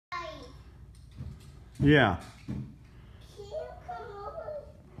Yeah. Can you come over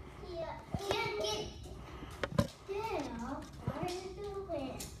here? Can't get down. What are you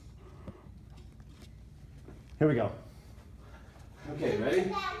doing? Here we go. Okay, ready?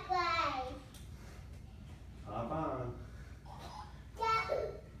 That way. Hop on.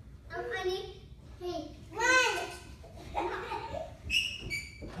 Honey, hey, run!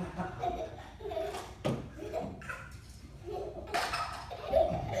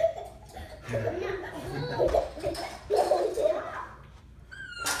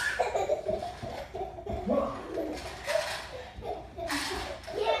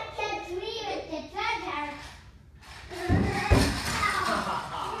 Can't catch me with the treasure.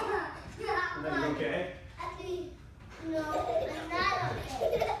 Are you okay? No, I'm not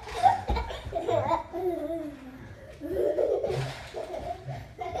okay.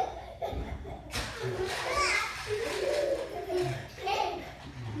 Hey,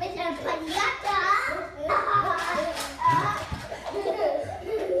 Mr. Pinata.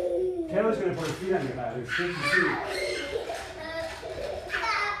 Taylor's going to put her feet on your back. There's 50 feet.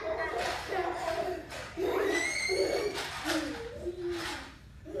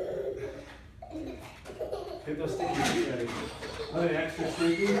 Get those sticky feet ready. Are they extra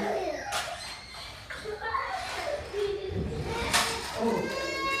sticky? Oh.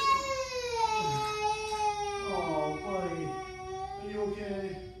 Oh, buddy. Are you okay?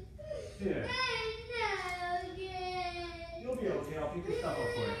 Here. You'll be okay. I'll pick your stuff up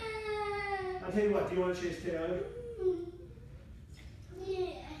for you. I'll tell you what. Do you want to chase Taylor?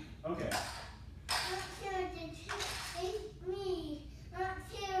 Yeah. Okay. Not here to chase me. Not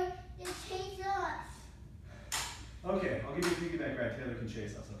here to chase us. Okay. I'll give you a piggyback ride. Taylor can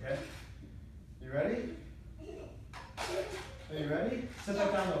chase us, okay? You ready? Are you ready? Sit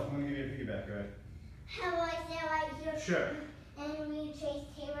back down though. I'm going to give you a piggyback ride. How I sit right here. Sure. And we chase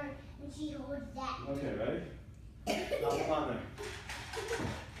Taylor and she holds that. Okay, ready? Now come on there.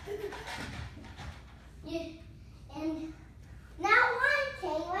 Yeah. And now one,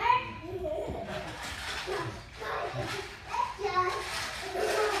 Taylor.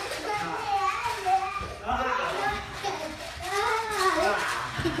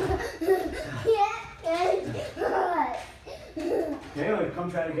 Taylor, come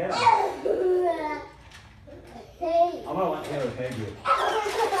try to get him. Hey. I'm going to let Taylor peg you.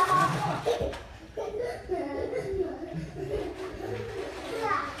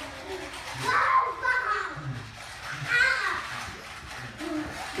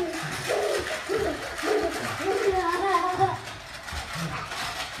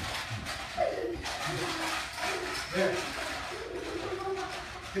 There.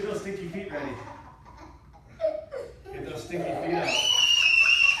 Get those stinky feet ready. Get those stinky feet out.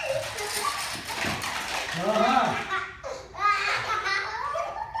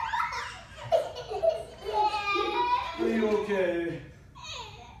 Are you okay?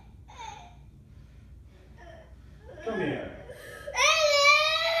 Come here.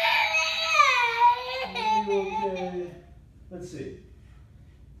 Are you okay? Let's see.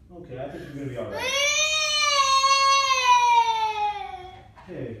 Okay, I think you're going to be all right.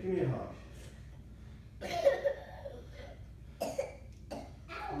 Hey, give me a hug.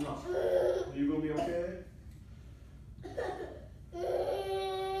 No. Are you going to be okay?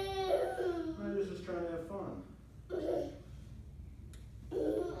 I was just trying to have fun.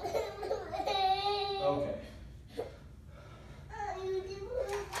 Okay.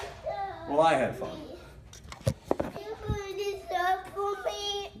 Well, I had fun. You put this up for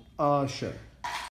me. Sure.